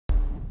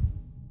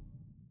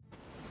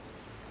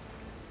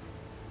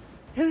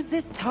Who's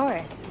this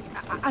Torres?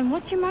 And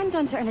what's your man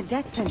done to earn a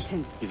death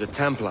sentence? He's a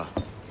Templar,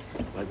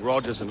 like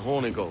Rogers and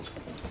Hornigold.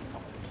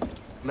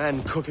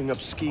 Men cooking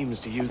up schemes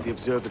to use the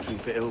observatory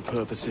for ill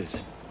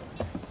purposes.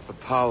 For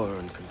power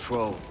and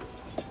control.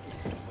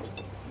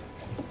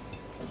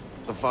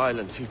 The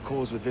violence he'd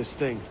cause with this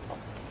thing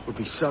would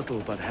be subtle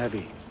but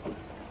heavy.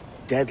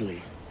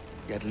 Deadly,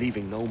 yet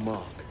leaving no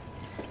mark.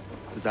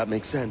 Does that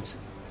make sense?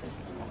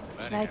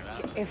 Like,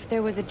 if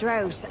there was a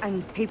drought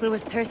and people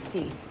was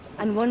thirsty,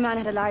 and one man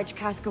had a large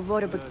cask of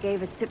water but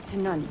gave a sip to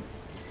none,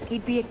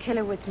 he'd be a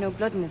killer with no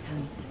blood in his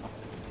hands.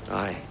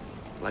 Aye,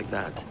 like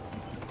that.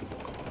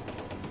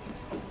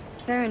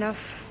 Fair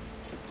enough.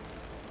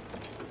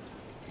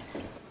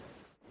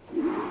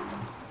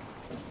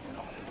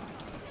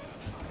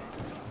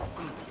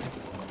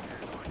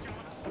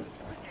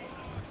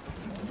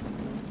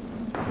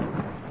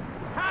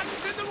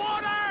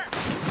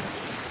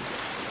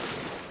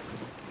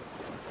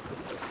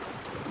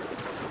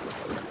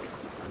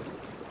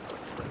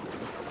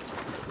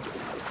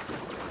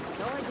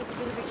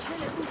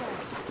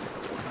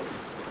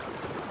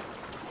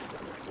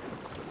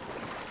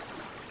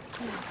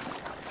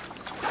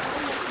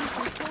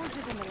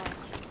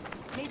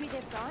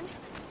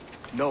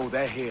 No,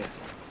 they're here.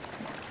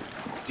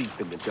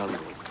 Deep in the jungle.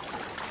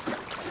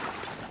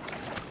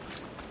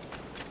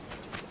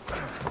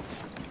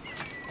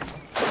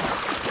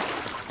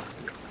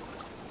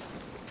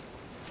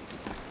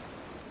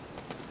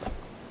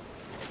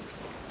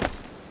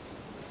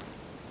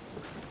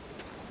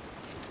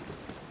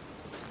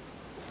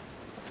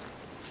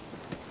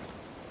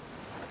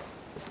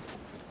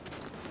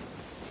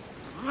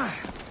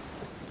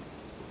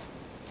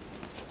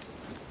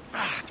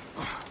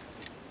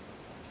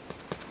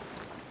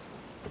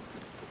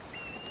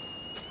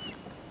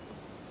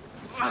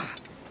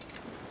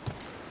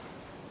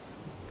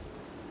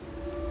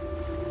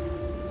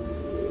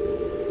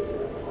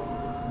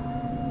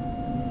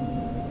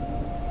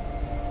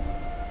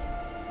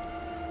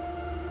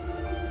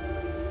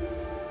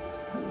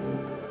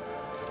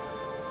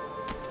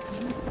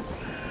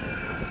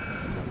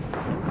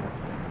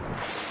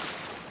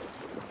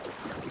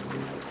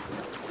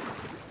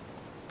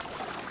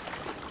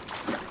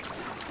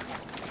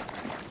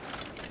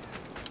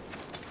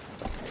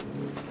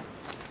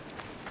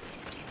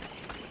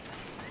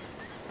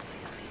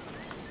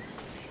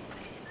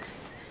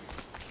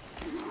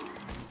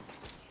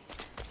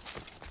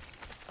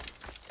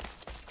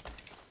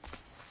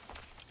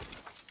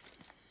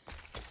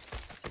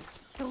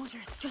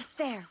 Soldiers, just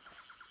there.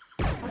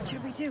 What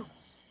should we do?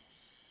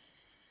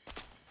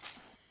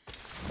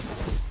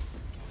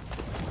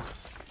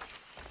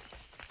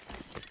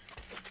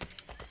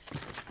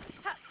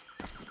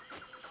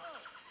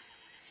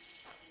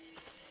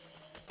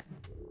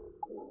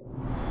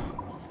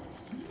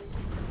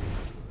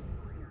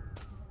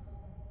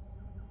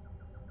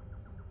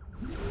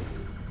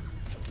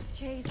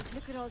 Jesus,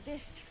 look at all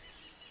this.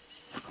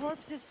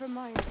 Corpses for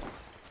miles.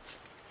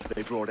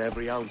 They brought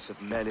every ounce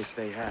of menace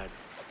they had.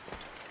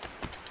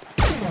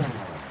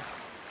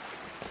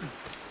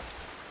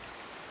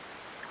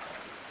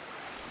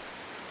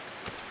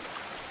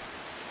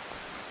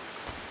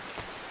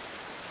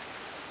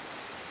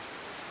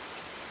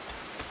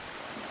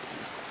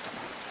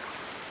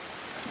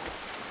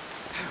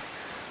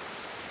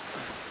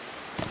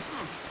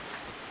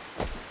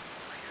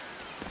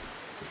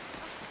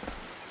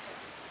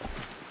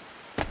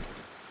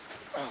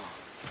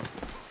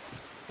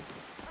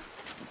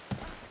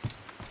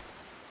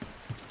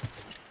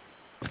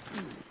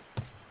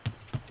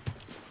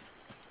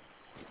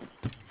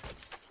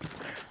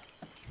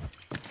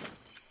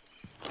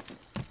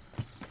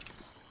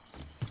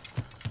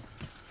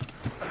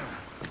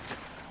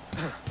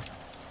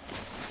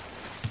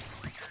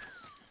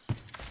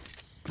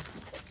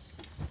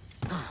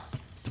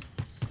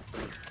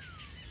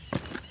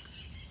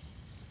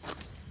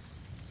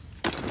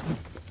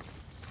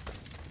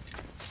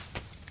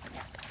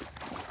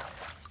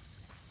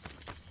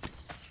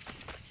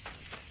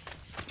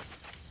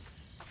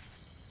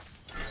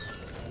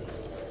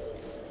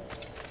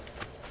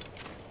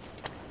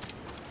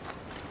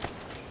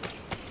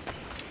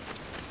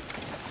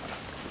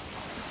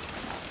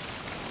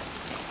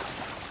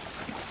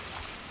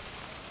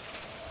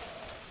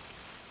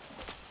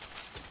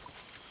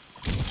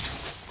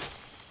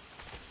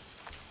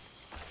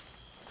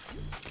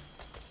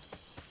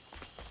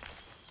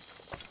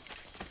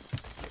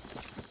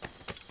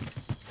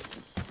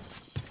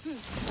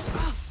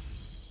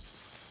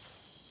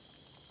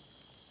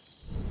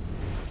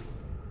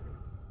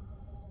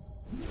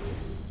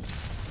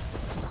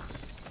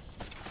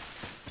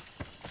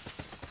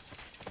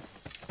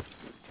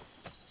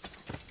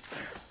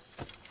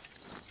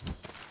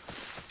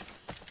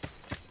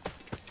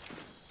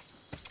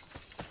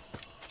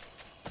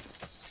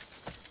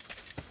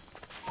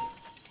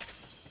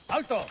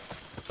 ¡Alto!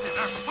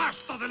 ¡Serás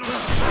pasto de los...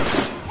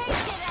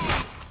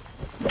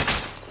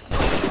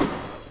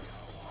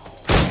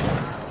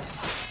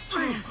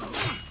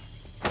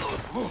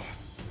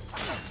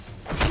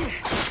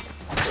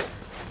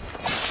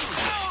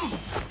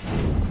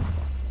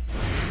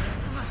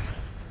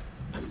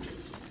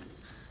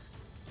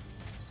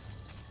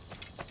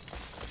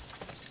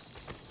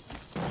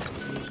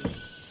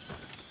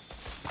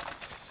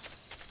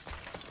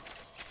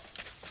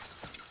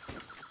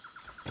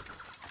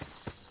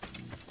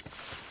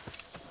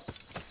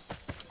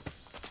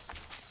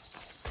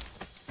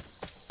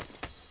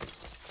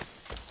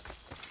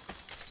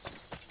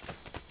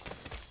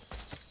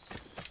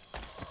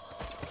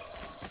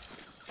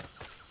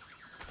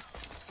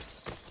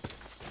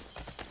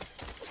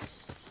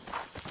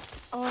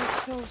 Oh,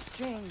 it's so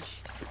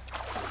strange.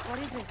 What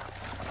is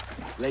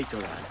it? Later,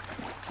 Anne.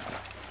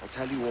 I'll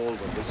tell you all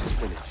when this is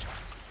finished.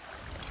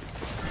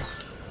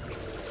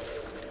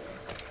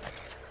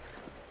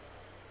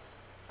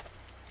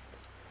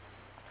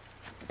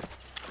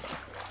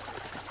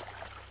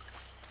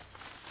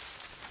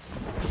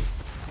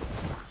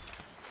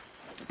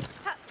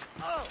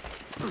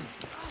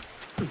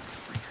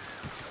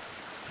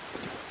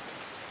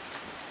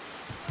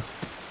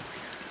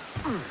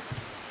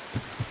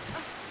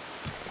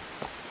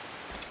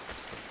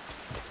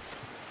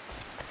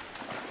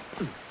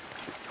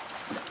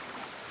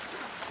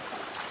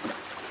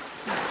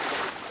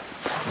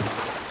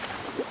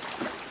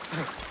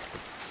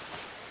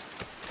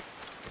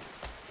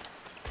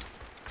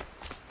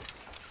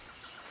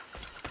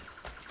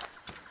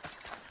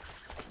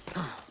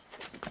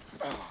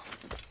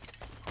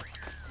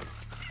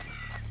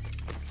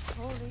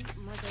 Holy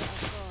Mother of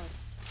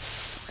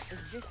God.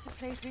 Is this the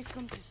place we've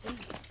come to see?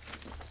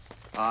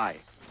 Aye.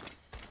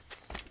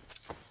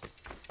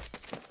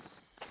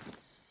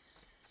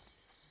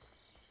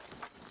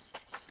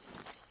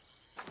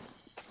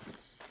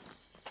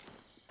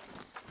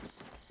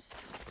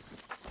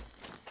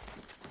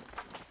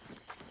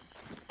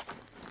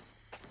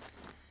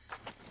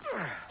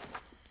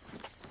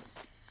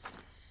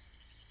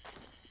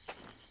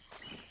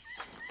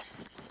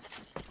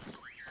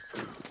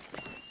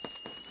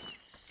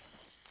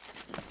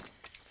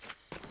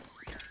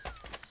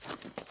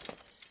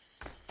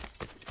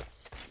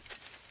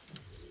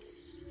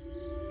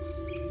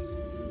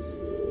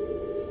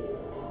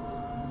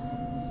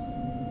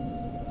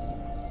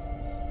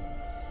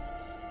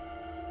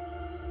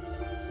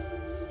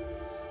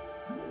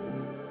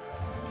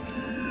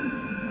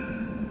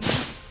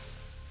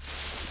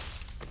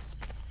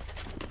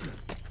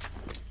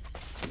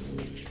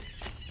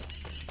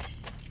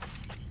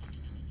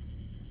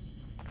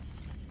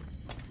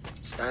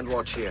 Stand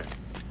watch here,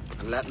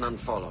 and let none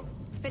follow.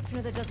 Fit for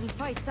another dozen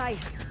fights, aye.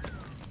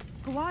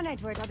 Go on,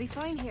 Edward, I'll be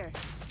fine here.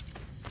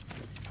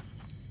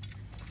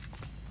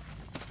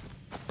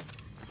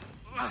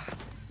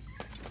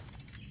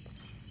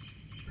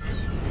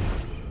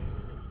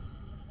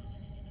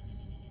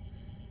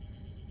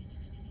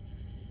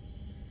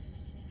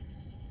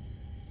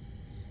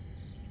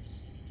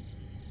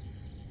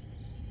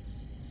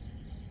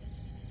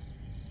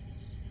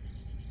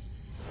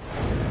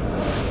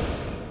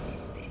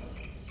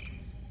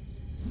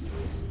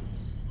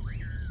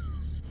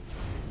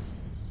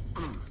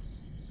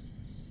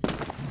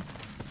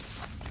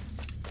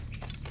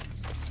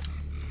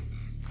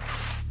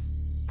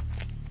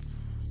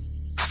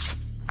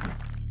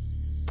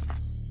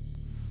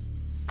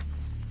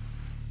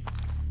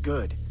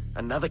 Good.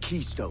 Another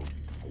keystone.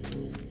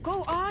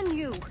 Go on,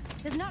 you!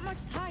 There's not much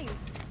time.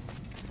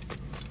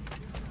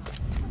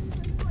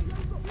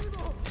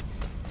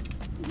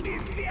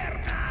 ¡Mis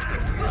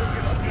piernas!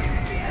 ¡Mis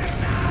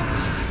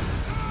piernas!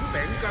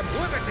 ¡Venga,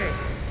 muévete!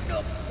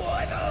 ¡No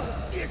puedo!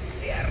 ¡Mis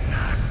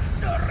piernas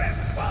no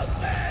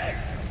responden!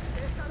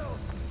 ¡Déjalo!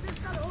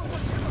 ¡Déjalo!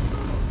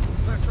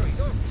 ¿Has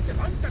oído?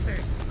 ¡Levántate!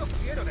 ¡No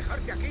quiero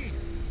dejarte aquí!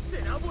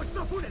 ¡Será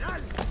vuestro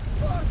funeral!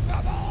 ¡Por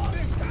favor!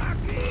 ¡Está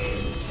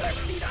aquí!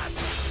 ¡Estirad!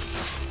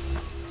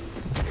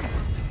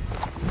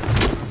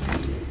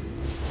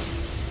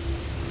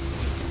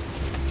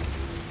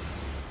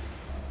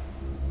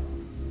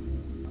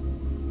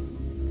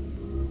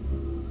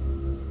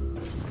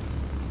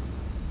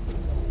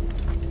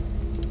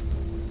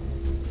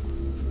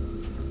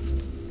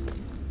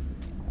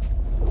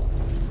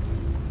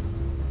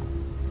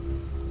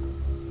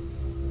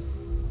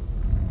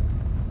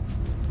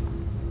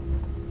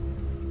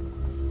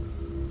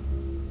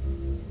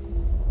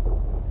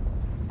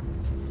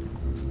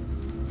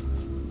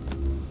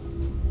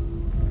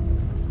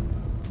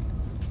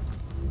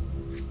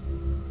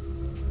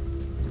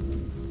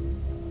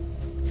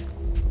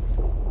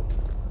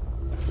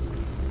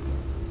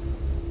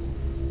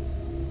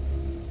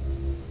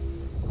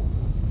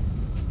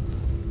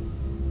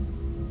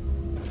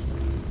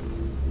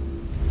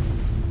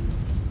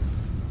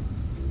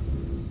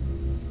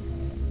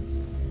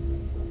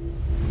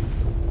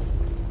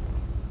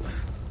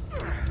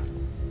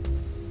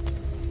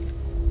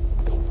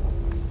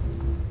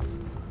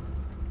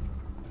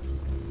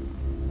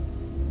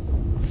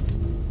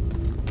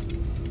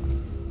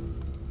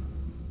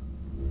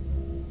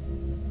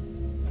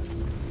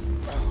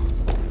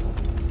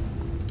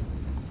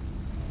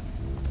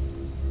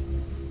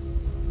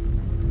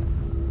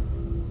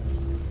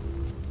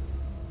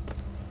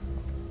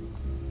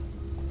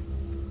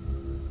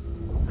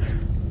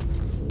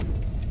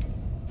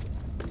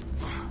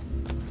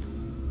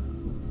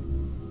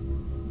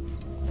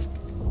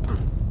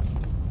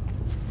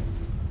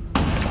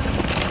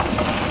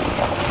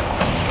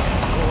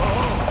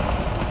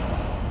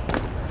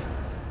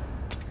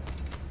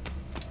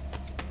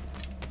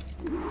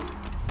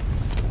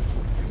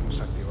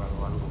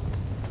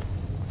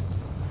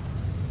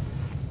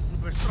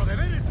 Nuestro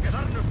deber es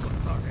quedarnos con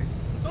Torres.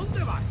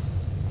 ¿Dónde vais?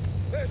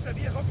 Ese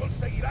viejo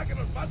conseguirá que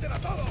nos maten a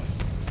todos.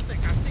 Te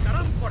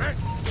castigarán por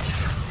eso.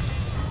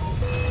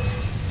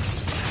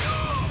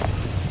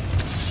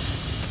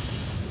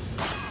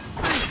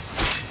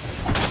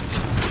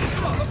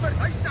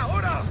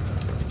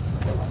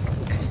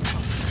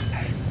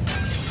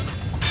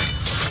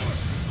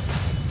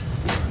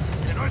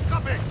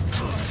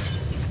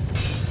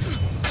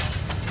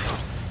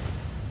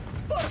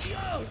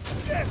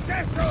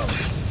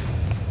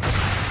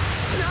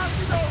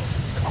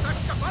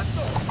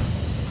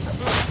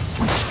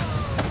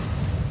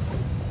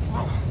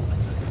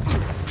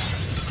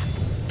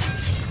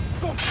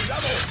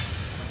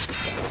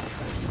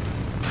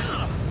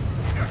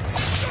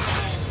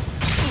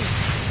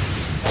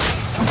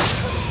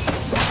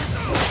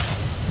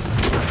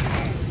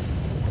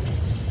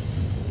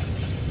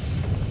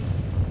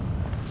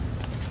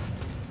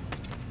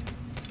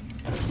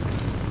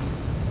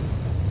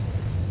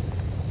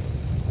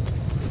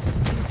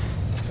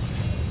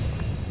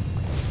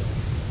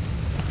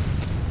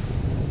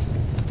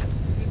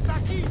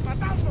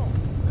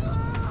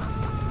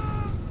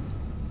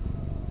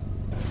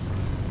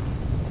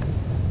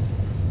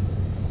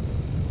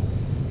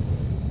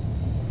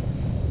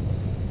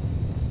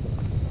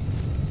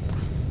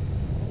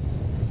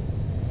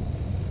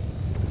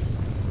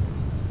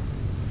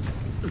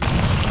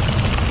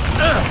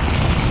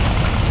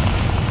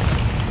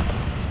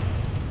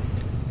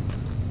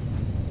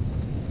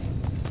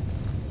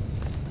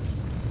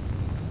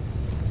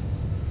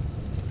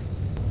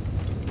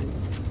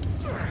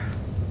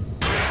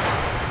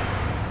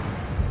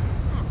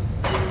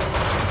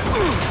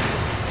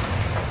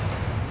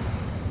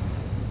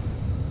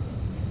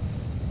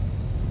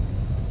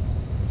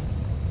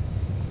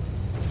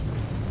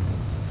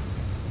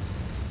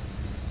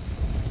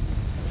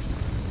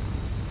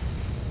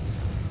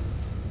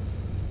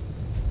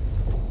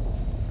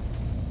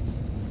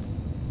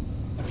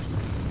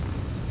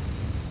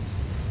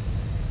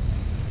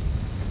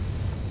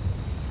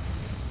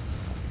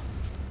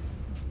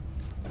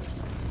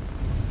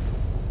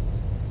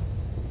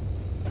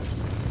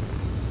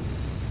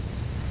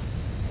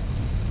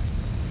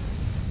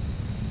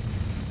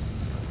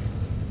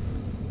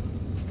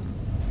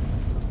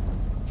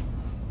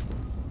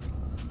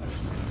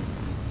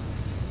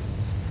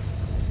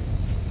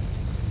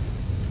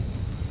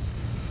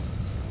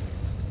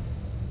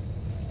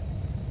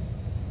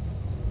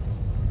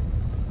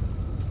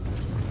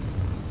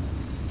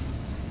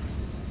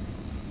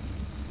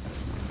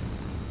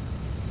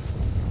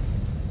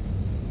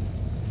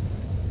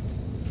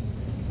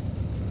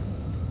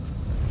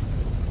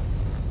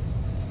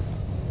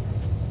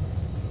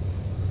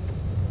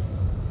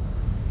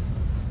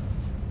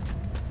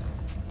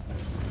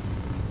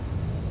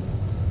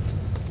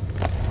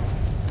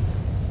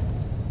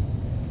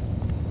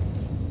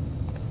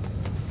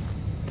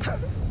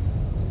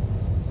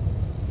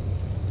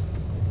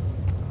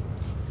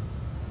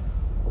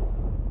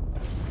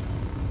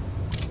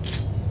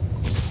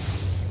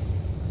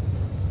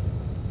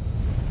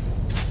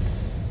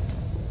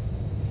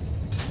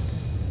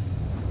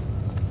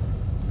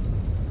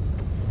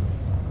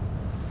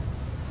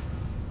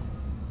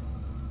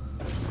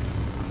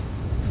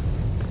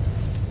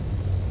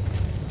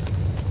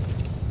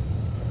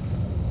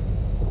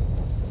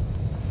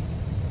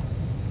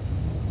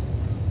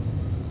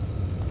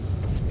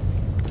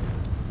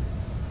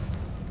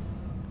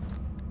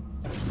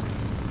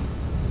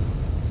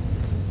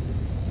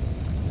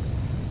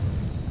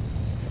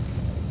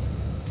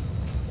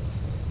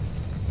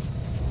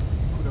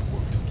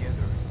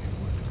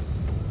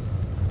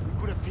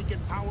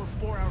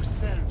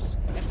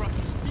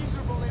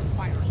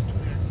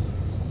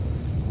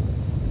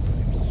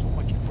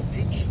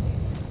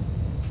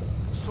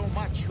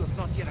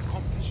 get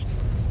accomplished.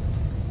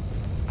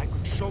 I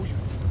could show you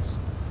things.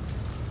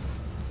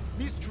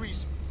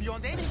 Mysteries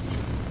beyond anything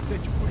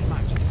that you could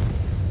imagine.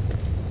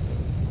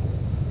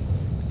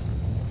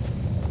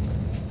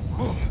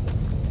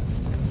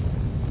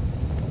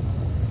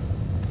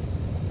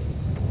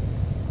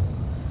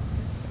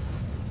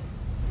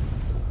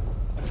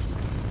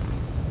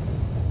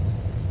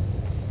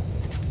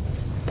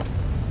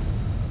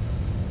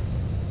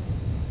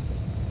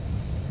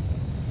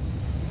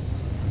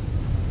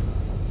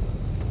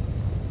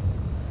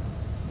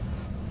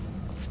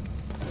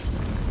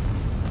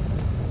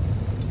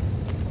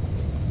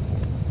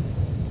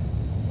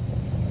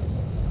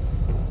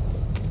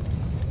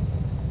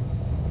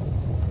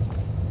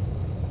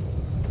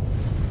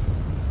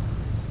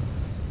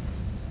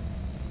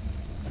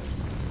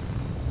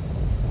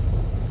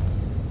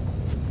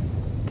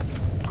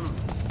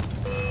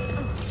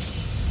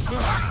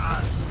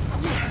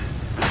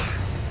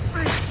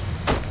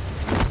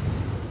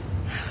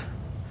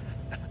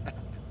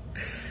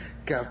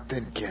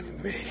 Captain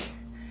Kenway,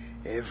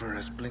 ever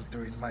a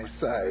splinter in my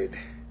side.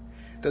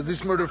 Does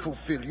this murder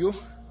fulfill you?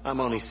 I'm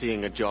only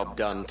seeing a job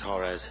done,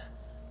 Torres.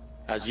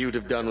 As you'd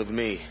have done with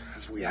me.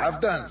 As we have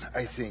done,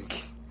 I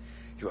think.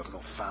 You have no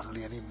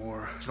family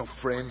anymore, no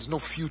friends, no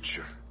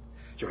future.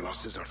 Your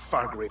losses are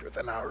far greater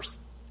than ours.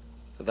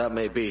 That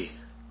may be.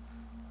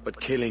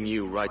 But killing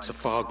you rights a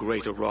far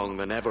greater wrong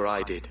than ever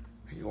I did.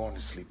 You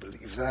honestly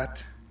believe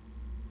that?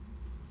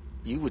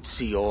 You would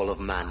see all of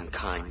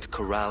mankind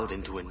corralled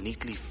into a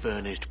neatly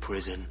furnished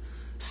prison,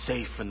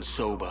 safe and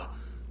sober,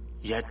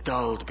 yet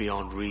dulled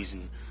beyond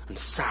reason and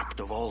sapped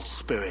of all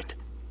spirit.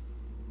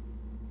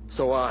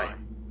 So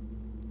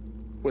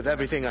with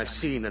everything I've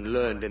seen and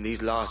learned in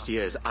these last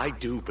years, I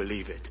do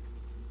believe it.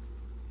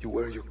 You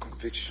wear your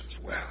convictions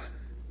well.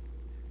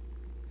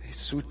 They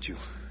suit you.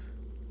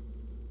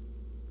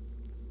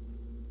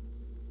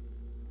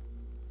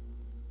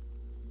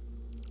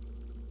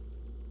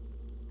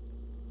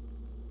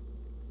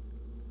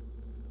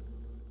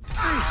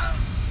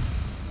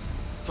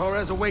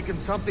 Torres awakened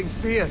something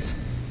fierce.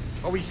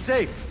 Are we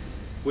safe?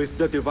 With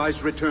the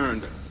device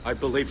returned, I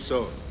believe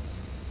so.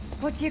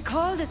 What do you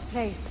call this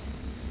place?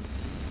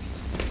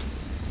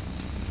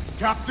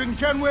 Captain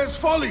Kenway's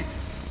folly!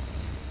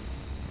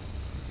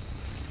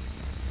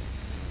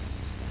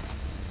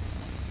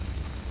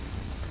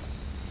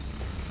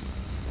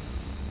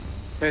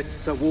 Et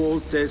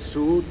sawolte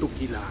su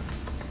tukila.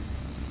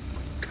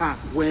 Ka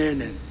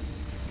wenen.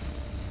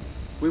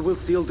 We will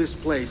seal this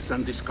place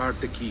and discard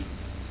the key.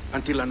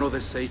 Until another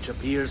sage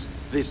appears,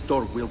 this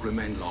door will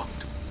remain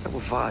locked. There were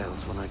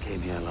vials when I came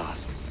here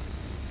last.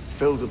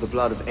 Filled with the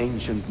blood of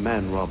ancient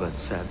men, Robert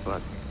said,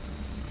 but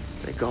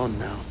they're gone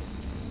now.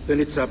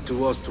 Then it's up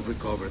to us to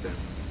recover them,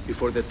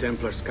 before the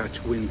Templars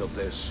catch wind of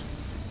this.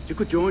 You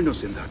could join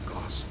us in that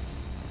cause.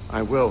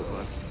 I will,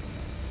 but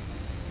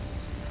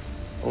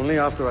only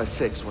after I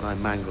fix what I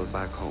mangled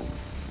back home.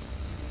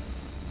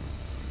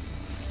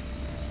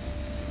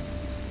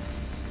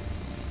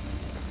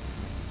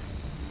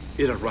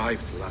 It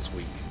arrived last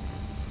week.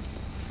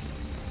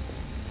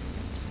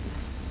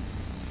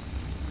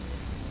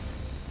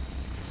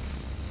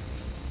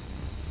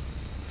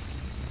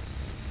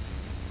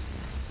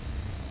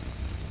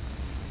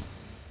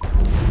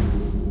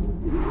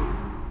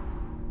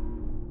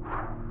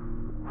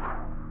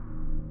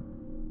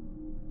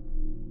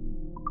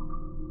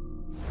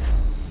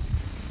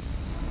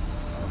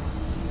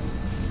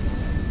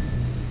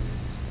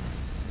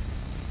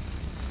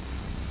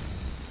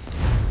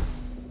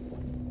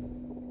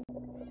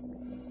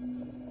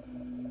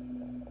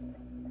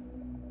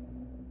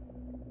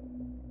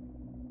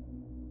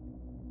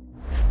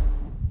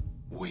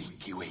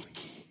 Wakey,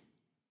 wakey.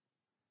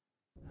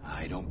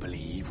 I don't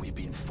believe we've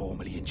been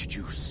formally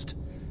introduced.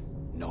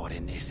 Not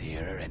in this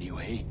era,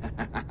 anyway.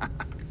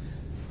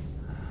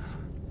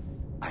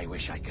 I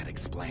wish I could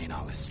explain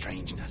all this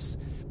strangeness,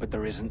 but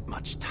there isn't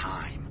much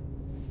time.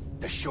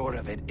 The short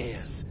of it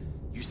is,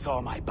 you saw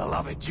my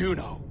beloved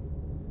Juno.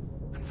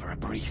 And for a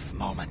brief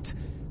moment,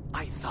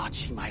 I thought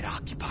she might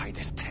occupy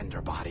this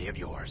tender body of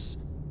yours.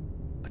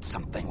 But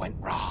something went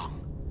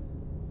wrong.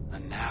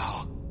 And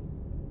now,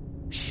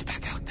 she's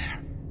back out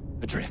there.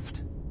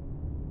 Adrift.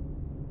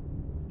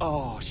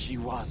 Oh, she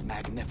was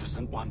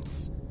magnificent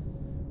once.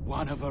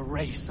 One of a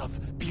race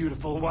of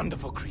beautiful,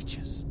 wonderful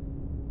creatures.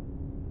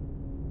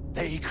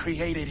 They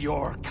created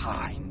your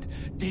kind.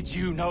 Did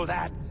you know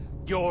that?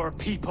 Your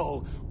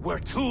people were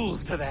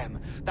tools to them.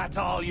 That's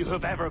all you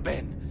have ever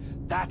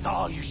been. That's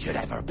all you should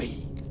ever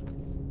be.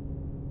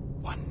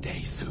 One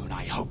day soon,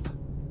 I hope.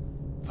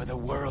 For the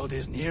world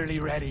is nearly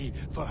ready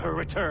for her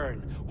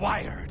return.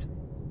 Wired.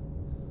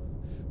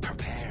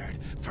 Prepared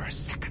for a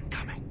second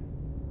coming.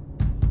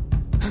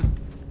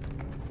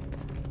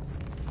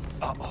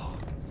 Uh-oh.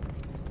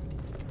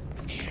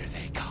 Here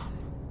they come.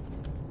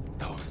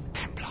 Those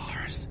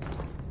Templars.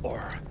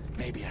 Or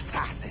maybe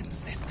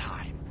assassins this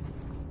time.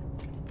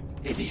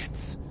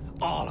 Idiots.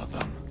 All of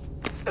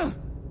them.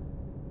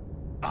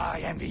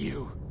 I envy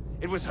you.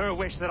 It was her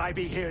wish that I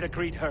be here to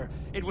greet her.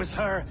 It was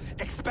her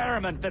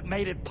experiment that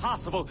made it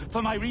possible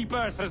for my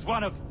rebirth as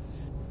one of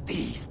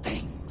these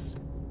things.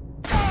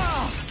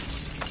 Ah!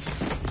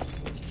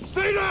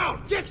 Stay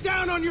down! Get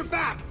down on your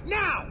back!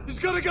 Now! He's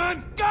got a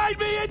gun! Guide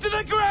me into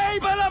the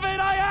grave, beloved!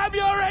 I am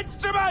your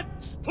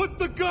instrument! Put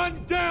the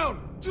gun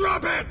down!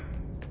 Drop it!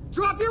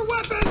 Drop your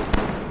weapon!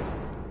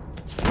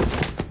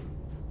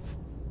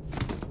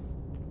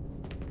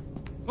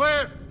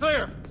 Clear!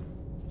 Clear!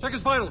 Check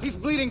his vitals. He's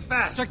bleeding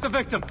fast. Check the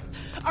victim.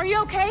 Are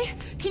you okay?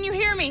 Can you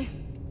hear me?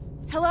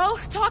 Hello?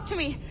 Talk to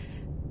me.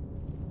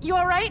 You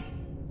alright?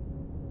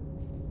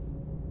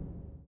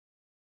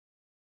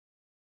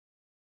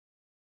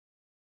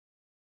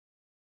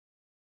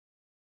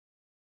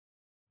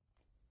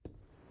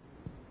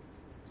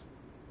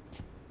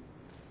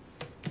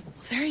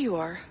 There you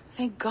are.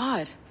 Thank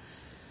God.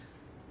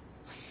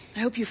 I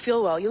hope you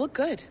feel well. You look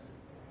good.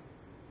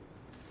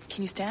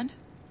 Can you stand?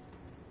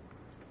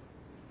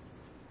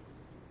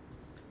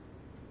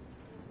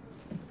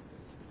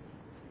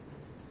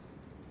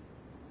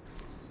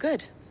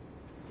 Good.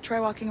 Try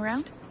walking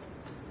around.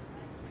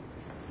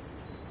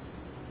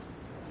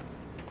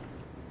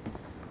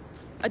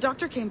 A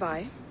doctor came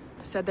by,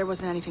 said there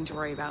wasn't anything to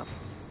worry about.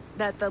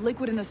 That the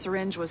liquid in the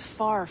syringe was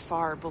far,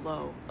 far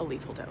below a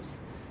lethal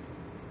dose.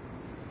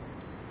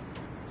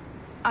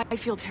 I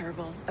feel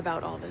terrible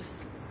about all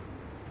this.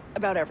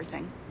 About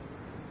everything.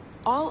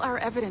 All our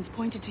evidence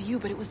pointed to you,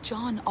 but it was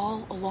John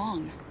all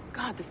along.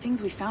 God, the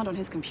things we found on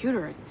his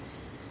computer.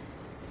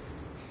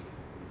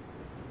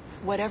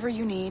 Whatever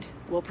you need,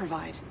 we'll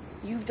provide.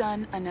 You've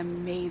done an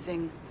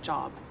amazing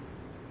job.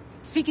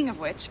 Speaking of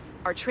which,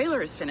 our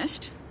trailer is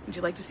finished. Would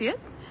you like to see it?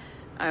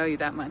 I owe you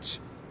that much.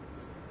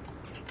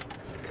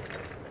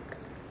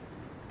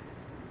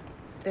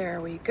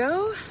 There we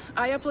go.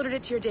 I uploaded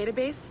it to your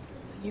database.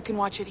 You can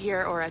watch it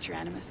here or at your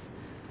Animus.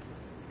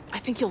 I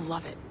think you'll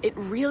love it. It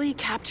really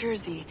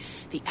captures the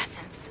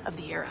essence of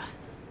the era.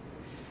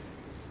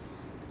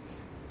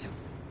 So,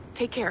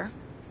 take care.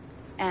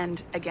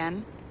 And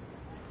again,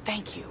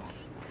 thank you.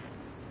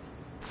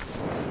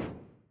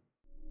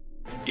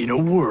 In a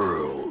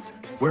world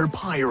where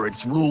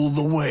pirates rule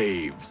the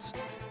waves,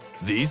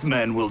 these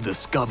men will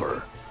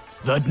discover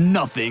that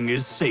nothing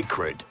is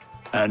sacred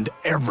and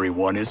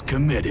everyone is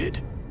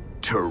committed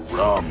to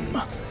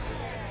rum,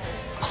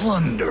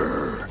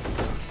 plunder,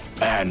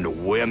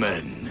 and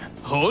women.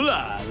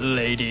 Hola,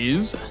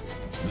 ladies.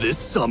 This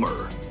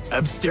summer,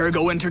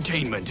 Abstergo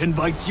Entertainment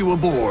invites you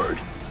aboard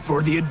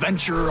for the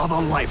adventure of a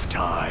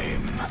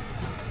lifetime.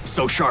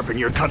 So sharpen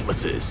your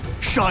cutlasses,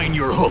 shine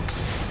your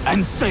hooks,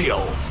 and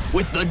sail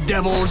with the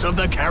devils of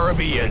the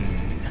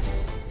Caribbean.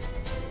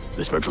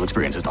 This virtual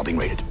experience is not being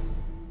rated.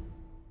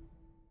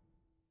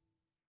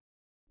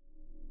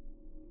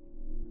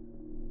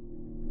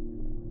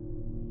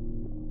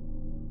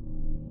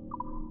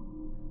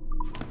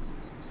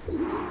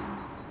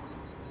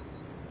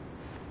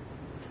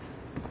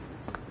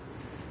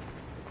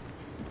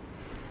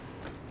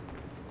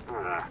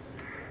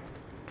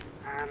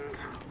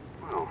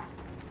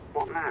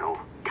 What now?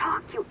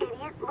 Talk, you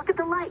idiot! Look at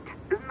the light!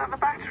 Isn't that the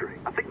battery?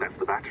 I think that's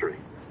the battery.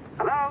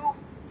 Hello?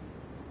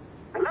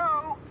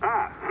 Hello?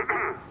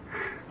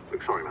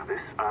 Look, sorry about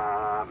this.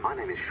 My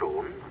name is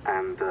Sean,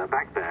 and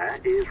back there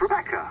is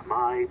Rebecca,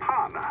 my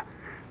partner.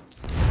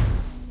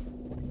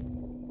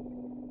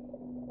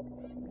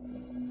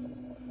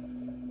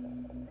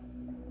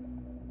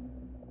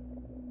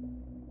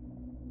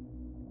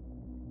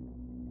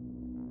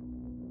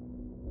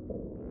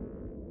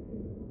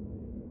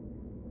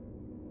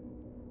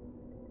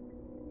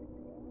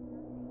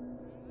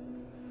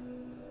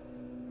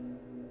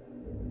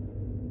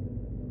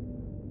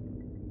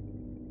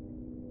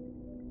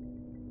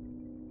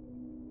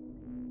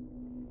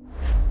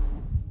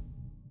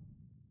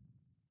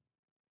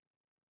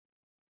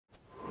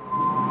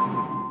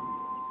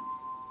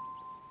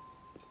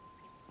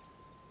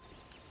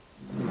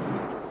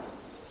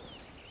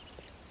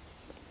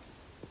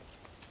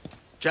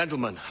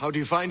 Gentlemen, how do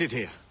you find it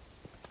here?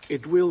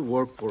 It will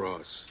work for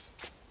us.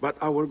 But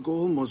our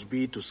goal must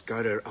be to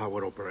scatter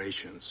our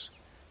operations.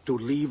 To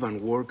live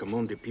and work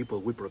among the people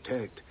we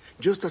protect,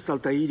 just as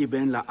Altair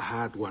Ben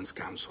had once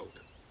counseled.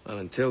 Well,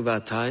 until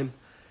that time,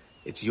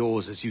 it's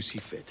yours as you see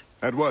fit.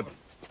 Edward,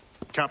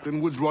 Captain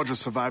Woods Rogers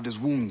survived his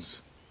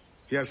wounds.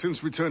 He has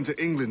since returned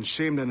to England,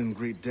 shamed and in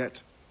great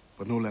debt,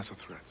 but no less a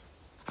threat.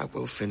 I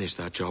will finish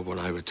that job when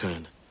I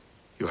return.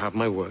 You have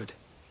my word.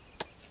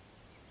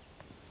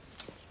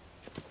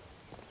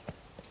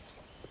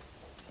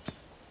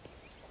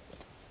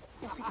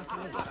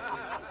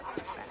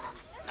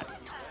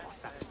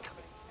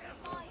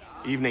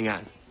 Evening,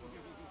 Anne.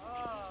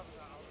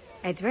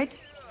 Edward?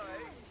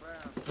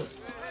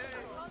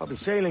 I'll be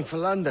sailing for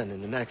London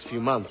in the next few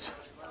months.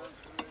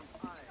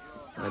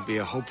 I'd be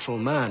a hopeful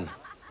man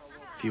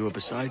if you were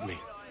beside me.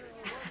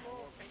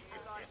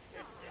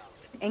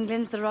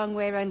 England's the wrong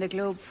way around the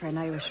globe for an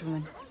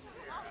Irishwoman.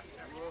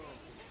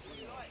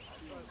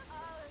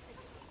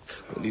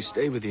 Will you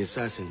stay with the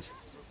assassins?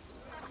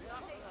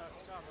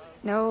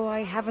 No,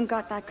 I haven't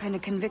got that kind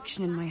of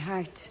conviction in my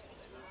heart.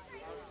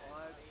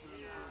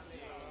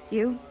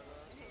 You?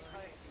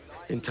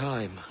 In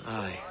time,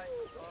 aye.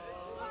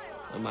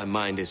 When my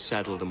mind is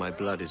settled and my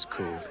blood is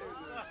cooled.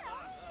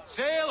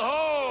 Sail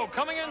ho!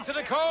 Coming into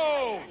the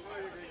cove!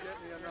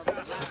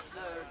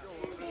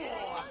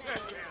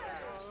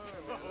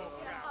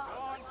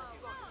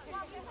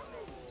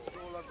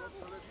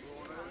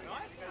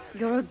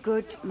 You're a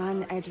good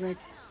man, Edward.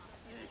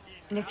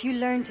 And if you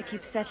learn to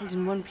keep settled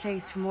in one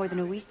place for more than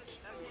a week,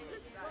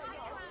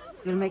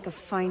 you'll make a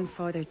fine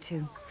father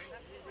too.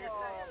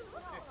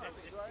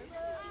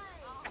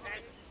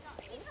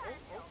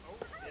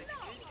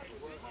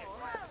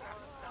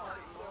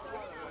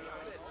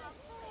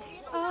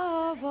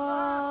 Of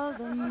all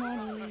the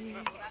money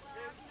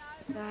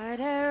that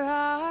e'er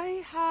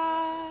I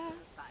had,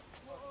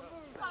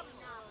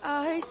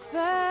 I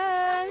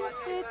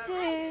spent it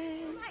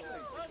in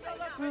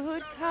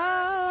good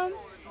company,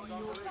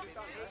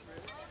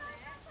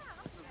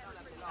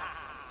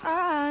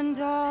 and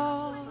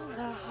all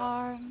the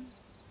harm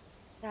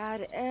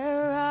that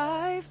e'er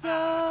I've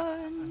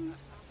done,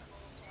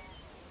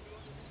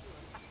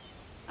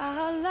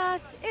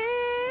 alas,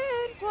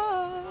 it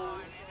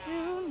was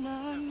to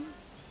none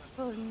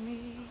but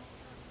me.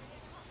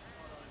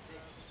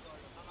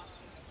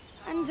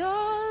 And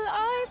all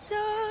I've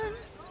done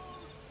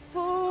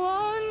for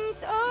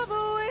want of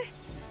a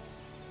wit,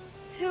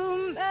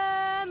 to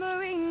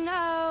memory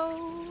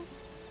now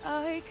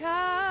I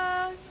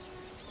can't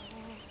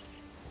recall.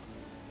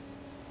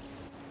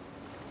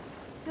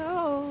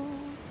 So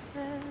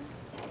fell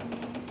to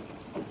me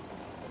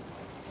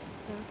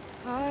the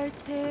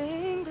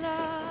parting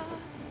glass.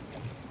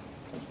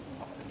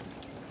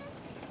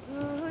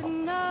 Good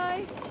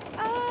night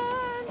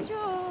and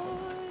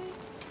joy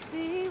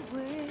be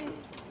with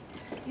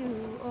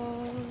you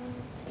all.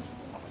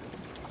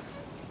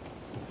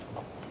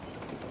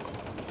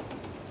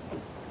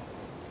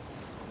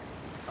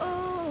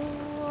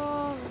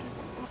 Oh.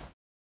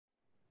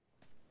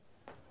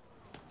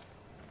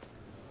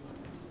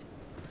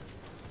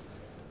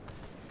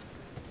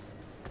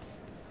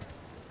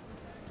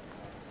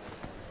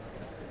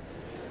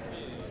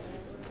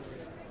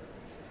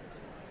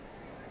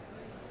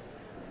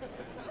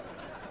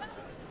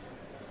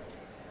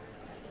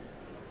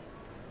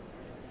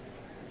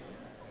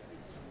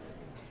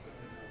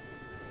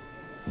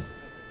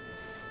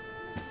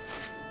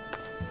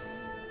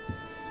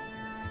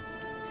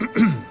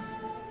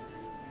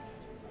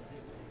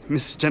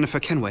 Miss Jennifer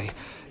Kenway,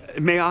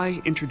 may I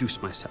introduce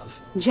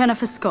myself?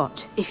 Jennifer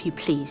Scott, if you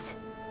please.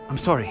 I'm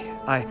sorry,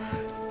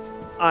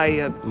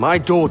 My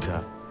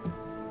daughter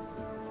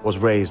was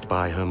raised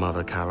by her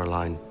mother,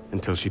 Caroline,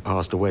 until she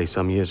passed away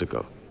some years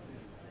ago.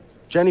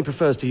 Jenny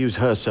prefers to use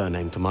her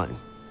surname to mine.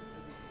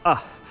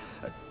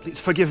 Please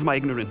forgive my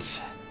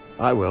ignorance.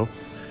 I will.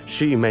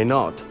 She may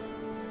not.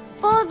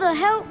 Father,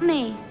 help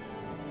me!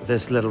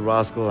 This little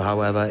rascal,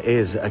 however,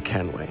 is a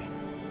Kenway.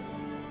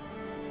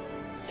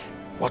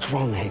 What's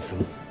wrong,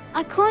 Hafen?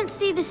 I can't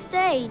see the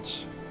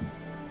stage.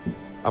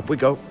 Up we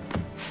go.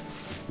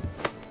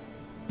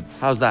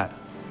 How's that?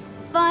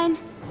 Fine,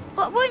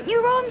 but won't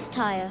your arms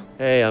tire?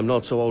 Hey, I'm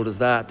not so old as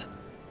that.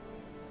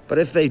 But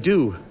if they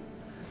do,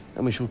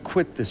 then we shall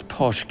quit this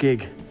posh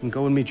gig and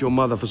go and meet your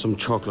mother for some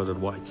chocolate at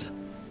White's.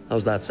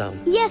 How's that sound?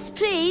 Yes,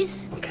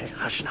 please. Okay,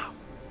 hush now.